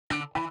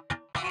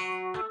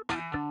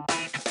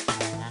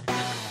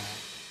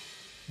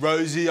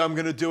Rosie, I'm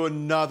going to do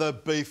another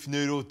beef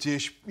noodle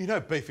dish. You know,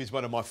 beef is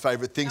one of my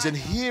favourite things. And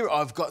here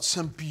I've got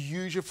some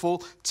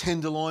beautiful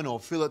tenderloin or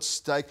fillet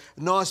steak.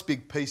 A nice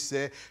big piece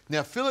there.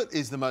 Now, fillet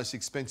is the most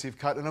expensive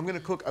cut, and I'm going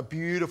to cook a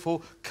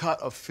beautiful cut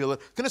of fillet.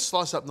 I'm going to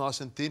slice up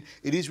nice and thin.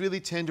 It is really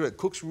tender. It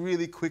cooks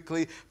really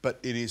quickly, but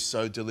it is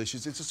so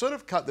delicious. It's a sort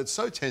of cut that's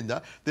so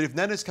tender that if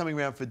Nana's coming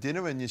around for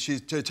dinner and her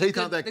teeth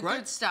aren't that great,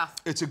 good stuff.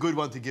 It's a good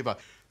one to give her.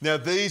 Now,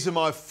 these are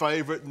my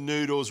favourite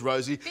noodles,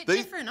 Rosie. Bit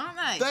different, aren't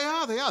they?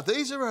 They are.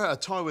 These are a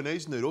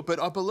Taiwanese noodle,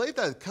 but I believe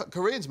that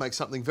Koreans make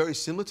something very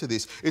similar to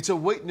this. It's a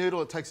wheat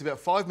noodle. It takes about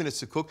 5 minutes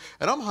to cook,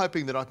 and I'm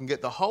hoping that I can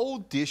get the whole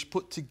dish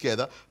put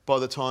together by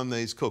the time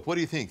these cook. What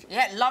do you think?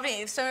 Yeah, love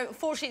it. So,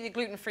 fortunately, the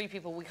gluten-free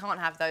people, we can't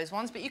have those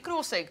ones, but you could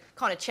also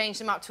kind of change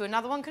them up to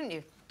another one, couldn't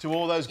you? To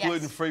all those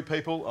gluten-free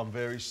people, I'm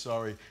very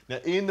sorry. Now,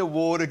 in the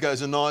water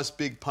goes a nice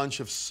big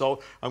punch of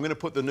salt. I'm going to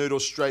put the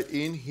noodles straight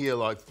in here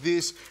like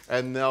this,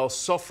 and they'll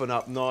soften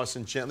up nice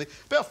and gently.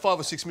 About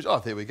 5 or 6 minutes. Oh,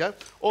 there we go.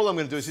 All I'm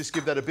going to do is just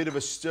give that a bit of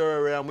a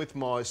stir around with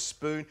my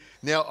spoon.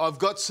 Now, I've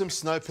got some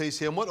snow peas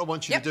here, and what I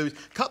want you to do is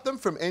cut them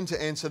from end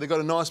to end so they've got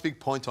a nice big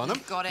point on them.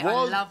 Got it. I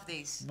love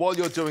these. While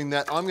you're doing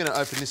that, I'm going to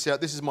open this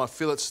out. This is my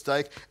fillet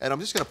steak, and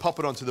I'm just going to pop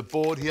it onto the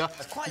board here.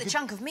 It's quite a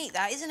chunk of meat,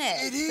 that, isn't it?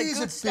 It is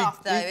the good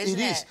stuff, though, isn't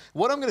it? It is.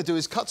 What I'm going to do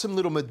is cut some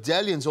little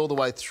medallions all the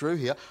way through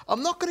here.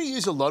 I'm not going to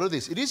use a lot of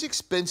this. It is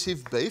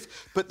expensive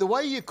beef, but the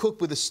way you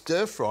cook with a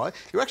stir fry,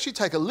 you actually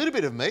take a little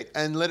bit of meat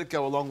and let it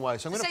go a long way.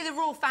 So I'm going to say the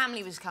royal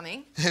family was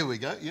coming. There we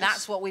go. Yes.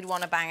 That's what we'd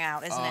want to bang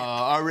out, isn't it?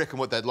 I reckon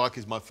what they'd like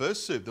is my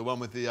first soup, the one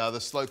with the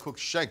slow cooked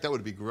shank. That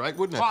would be great,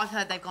 wouldn't it? Well, I've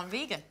heard they've gone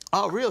vegan.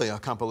 Oh, really? I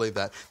can't believe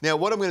that. Now,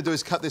 what I'm going to do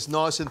is cut this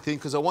nice and thin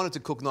because I want it to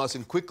cook nice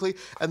and quickly.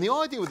 And the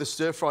idea with the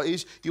stir fry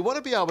is you want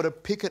to be able to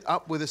pick it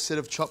up with a set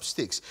of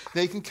chopsticks.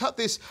 Now, you can cut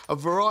this a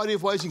variety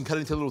of ways. You can cut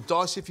it into little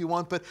dice if you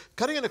want, but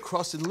cutting it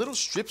across in little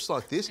strips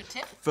like this,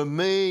 for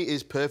me,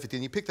 is perfect.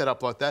 And you pick that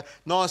up like that,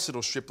 nice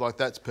little strip like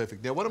that's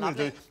perfect. Now, what I'm going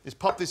to do is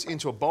pop this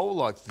into a bowl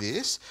like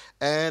this,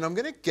 and I'm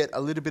going to get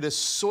a little bit of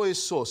soy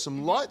sauce,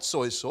 some light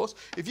soy sauce,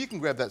 if you can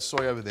grab that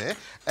soy over there,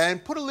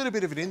 and put a little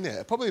bit of it in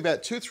there, probably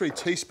about 2 or 3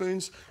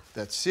 teaspoons.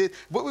 That's it.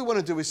 What we want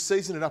to do is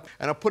season it up,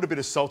 and I'll put a bit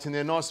of salt in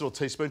there, nice little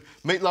teaspoon.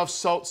 Meat loves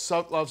salt,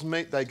 salt loves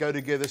meat. They go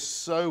together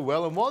so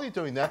well. And while you're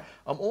doing that,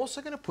 I'm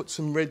also going to put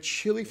some red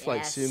chilli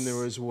flakes in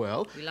there as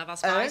well. We love our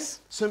spice.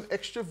 And some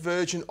extra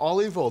virgin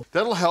olive oil.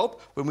 That'll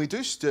help when we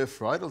do stir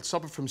fry. It'll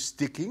stop it from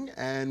sticking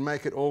and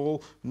make it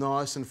all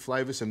nice and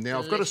flavoursome. Now,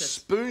 I've got a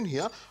spoon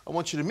here. I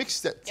want you to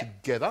mix that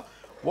together.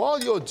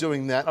 While you're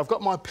doing that, I've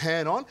got my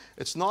pan on.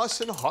 It's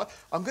nice and hot.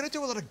 I'm going to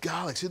do a lot of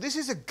garlic. So this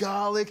is a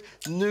garlic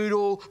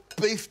noodle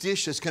beef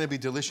dish that's going to be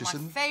delicious.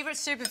 My favourite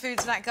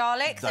superfoods, that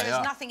garlic.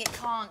 There's nothing it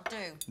can't do.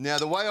 Now,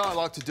 the way I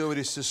like to do it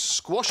is to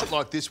squash it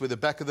like this with the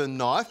back of the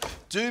knife.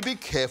 Do be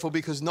careful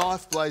because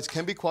knife blades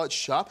can be quite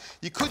sharp.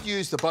 You could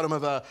use the bottom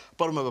of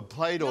a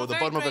plate or the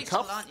bottom of a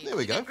cup. There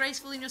we go. Get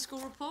graceful in your school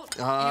report?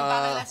 In your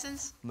ballet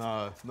lessons?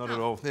 No, not at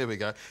all. There we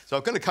go. So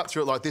I'm going to cut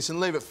through it like this and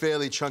leave it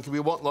fairly chunky.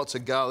 We want lots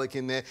of garlic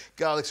in there.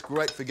 Garlic's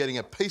great for getting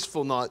a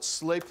peaceful night's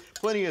sleep.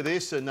 Plenty of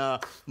this and no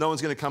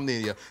one's going to come near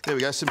you. There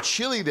we go. Some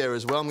chilli there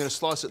as well. I'm going to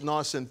slice it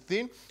nice and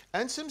thin.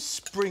 And some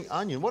spring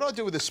onion. What I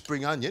do with the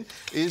spring onion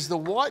is the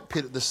white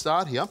bit at the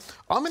start here,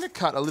 I'm going to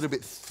cut a little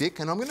bit thick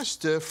and I'm going to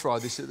stir fry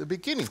this at the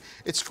beginning.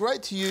 It's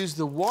great to use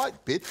the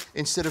white bit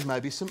instead of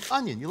maybe some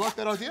onion. You like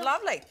that idea?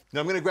 Lovely.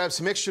 Now I'm going to grab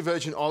some extra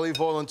virgin olive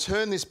oil and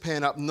turn this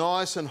pan up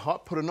nice and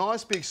hot. Put a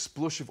nice big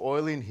splush of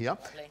oil in here.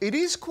 Lovely. It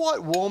is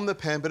quite warm, the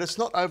pan, but it's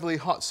not overly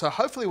hot. So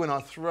hopefully when I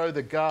throw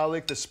the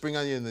garlic, the spring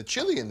onion and the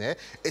chilli in there,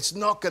 it's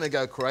not going to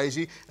go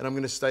crazy and I'm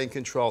going to stay in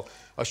control.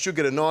 I should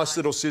get a nice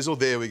little sizzle.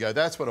 There we go.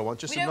 That's what I want.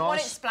 Just we don't want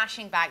it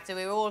splashing back, do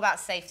we? We're all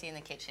about safety in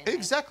the kitchen.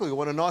 Exactly. We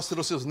want a nice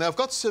little sizzle. Now, I've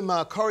got some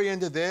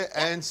coriander there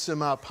and some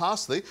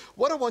parsley.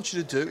 What I want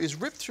you to do is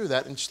rip through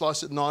that and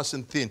slice it nice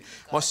and thin.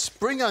 My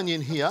spring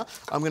onion here,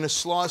 I'm going to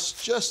slice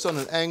just on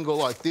an angle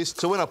like this.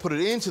 So when I put it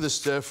into the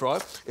stir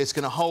fry, it's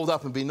going to hold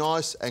up and be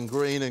nice and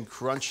green and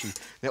crunchy.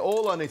 Now,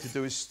 all I need to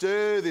do is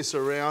stir this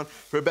around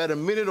for about a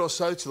minute or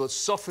so till it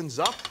softens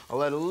up.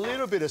 I'll add a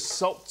little bit of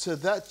salt to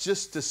that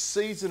just to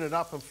season it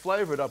up and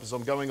flavour it up as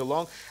I'm going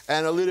along,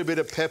 and a little bit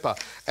of pepper.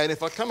 And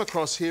if I come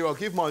across here, I'll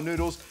give my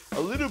noodles a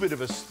little bit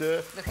of a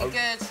stir. Looking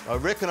good. I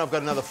reckon I've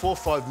got another 4 or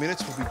 5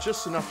 minutes. Will be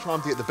just enough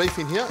time to get the beef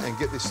in here and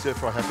get this stir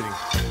fry happening.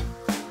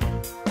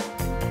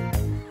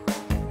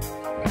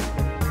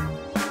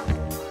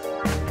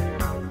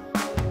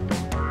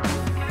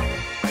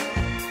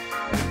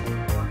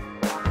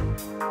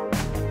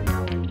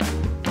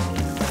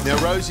 Now,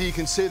 Rosie, you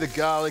can see the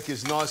garlic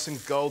is nice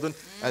and golden,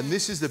 and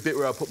this is the bit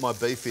where I put my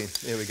beef in.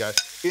 There we go.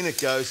 In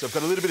it goes. I've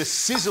got a little bit of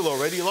sizzle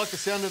already. You like the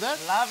sound of that?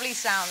 Lovely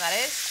sound, that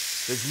is.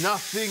 There's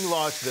nothing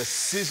like the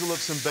sizzle of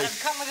some beef. I've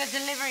come with a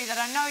delivery that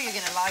I know you're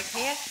going to like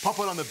here. Pop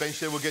it on the bench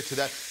there, we'll get to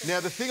that. Now,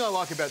 the thing I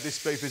like about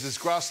this beef is it's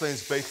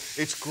grasslands beef.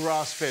 It's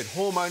grass-fed,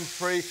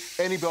 hormone-free,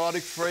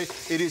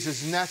 antibiotic-free. It is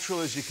as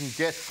natural as you can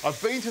get.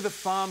 I've been to the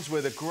farms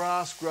where the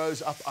grass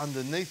grows up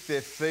underneath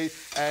their feet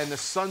and the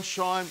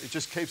sunshine, it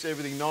just keeps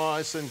everything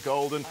nice and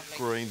golden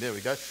green. There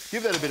we go.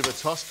 Give that a bit of a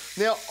toss.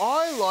 Now,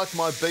 I like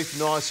my beef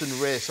nice and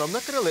rare, so I'm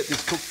not going to let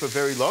this cook for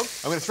very long.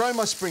 I'm going to throw in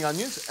my spring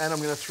onions and I'm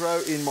going to throw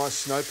in my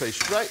snow peas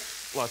straight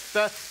like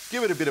that.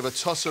 Give it a bit of a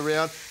toss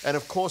around, and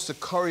of course the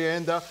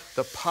coriander,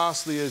 the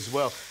parsley as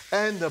well,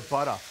 and the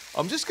butter.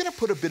 I'm just going to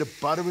put a bit of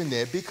butter in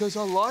there because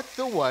I like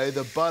the way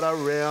the butter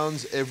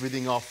rounds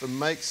everything off and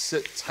makes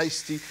it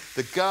tasty.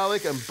 The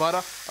garlic and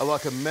butter are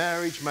like a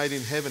marriage made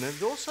in heaven, and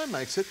it also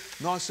makes it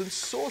nice and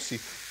saucy.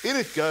 In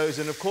it goes,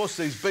 and of course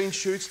these bean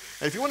shoots.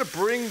 And if you want to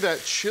bring that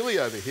chilli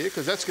over here,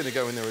 because that's going to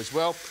go in there as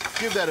well,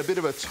 give that a bit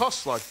of a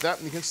toss like that,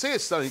 and you can see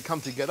it's starting to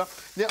come together.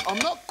 Now, I'm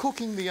not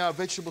cooking the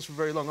vegetables for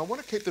very long. I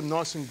want to keep them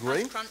nice and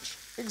green. Nice crunch.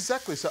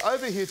 Exactly. So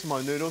over here to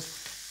my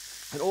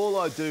noodles, and all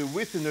I do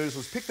with the noodles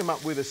is pick them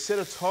up with a set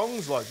of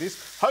tongs like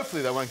this.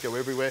 Hopefully they won't go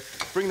everywhere.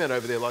 Bring that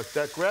over there like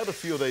that. Grab a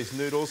few of these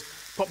noodles,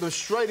 pop them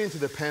straight into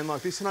the pan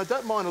like this, and I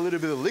don't mind a little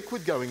bit of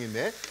liquid going in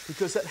there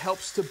because that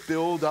helps to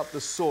build up the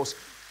sauce,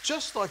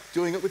 just like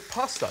doing it with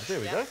pasta. There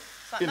we go.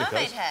 It's like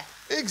mermaid hair.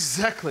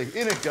 Exactly.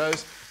 In it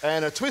goes.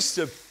 And a twist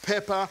of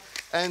pepper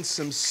and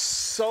some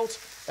salt,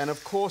 and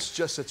of course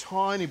just a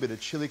tiny bit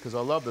of chilli because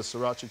I love the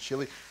sriracha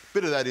chilli.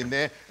 Bit of that in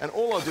there, and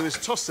all I do is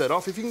toss that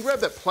off. If you can grab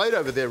that plate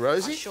over there,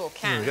 Rosie. I sure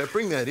can. There we go.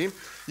 Bring that in.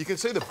 You can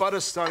see the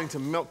butter's starting to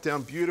melt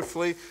down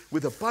beautifully.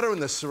 With the butter and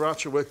the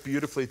sriracha work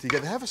beautifully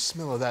together. Have a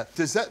smell of that.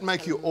 Does that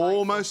make you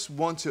almost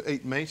want to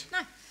eat meat? No,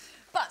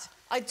 but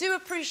I do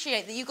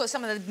appreciate that you've got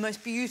some of the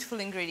most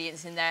beautiful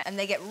ingredients in there and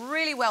they get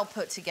really well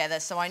put together,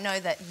 so I know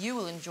that you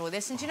will enjoy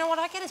this. And do you know what?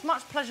 I get as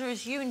much pleasure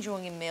as you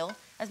enjoying a meal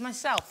as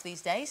myself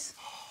these days.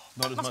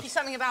 Must be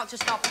something about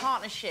just our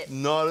partnership.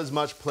 Not as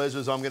much pleasure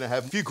as I'm going to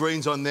have. A few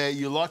greens on there.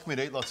 You like me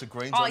to eat lots of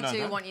greens? I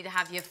do want you to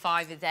have your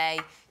 5 a day,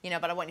 you know,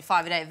 but I want your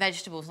 5 a day of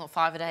vegetables, not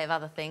 5 a day of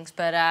other things.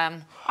 But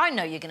I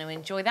know you're going to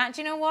enjoy that.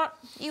 Do you know what?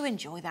 You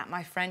enjoy that,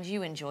 my friend.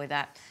 You enjoy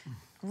that.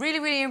 Really,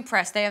 really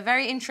impressed. They are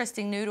very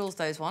interesting noodles,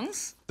 those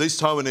ones. These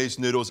Taiwanese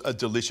noodles are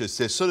delicious.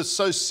 They're sort of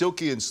so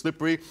silky and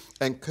slippery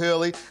and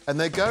curly, and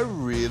they go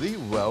really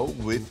well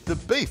with the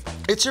beef.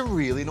 It's a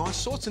really nice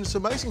sauce, and it's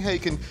amazing how you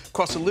can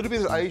cross a little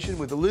bit of Asian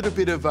with a little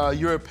bit of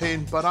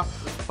European butter.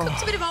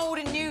 It's a bit of old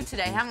and new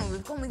today, haven't we?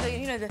 We've gone with the,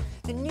 you know,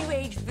 the new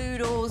age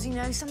noodles, you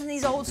know, some of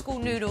these old school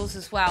noodles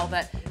as well.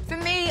 But for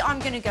me, I'm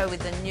going to go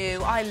with the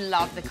new. I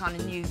love the kind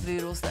of new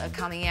noodles that are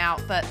coming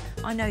out, but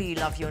I know you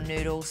love your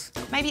noodles.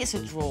 Maybe it's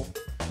a draw.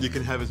 You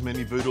can have as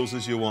many noodles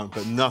as you want,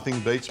 but nothing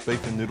beats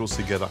beef and noodles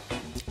together.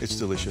 It's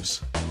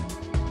delicious.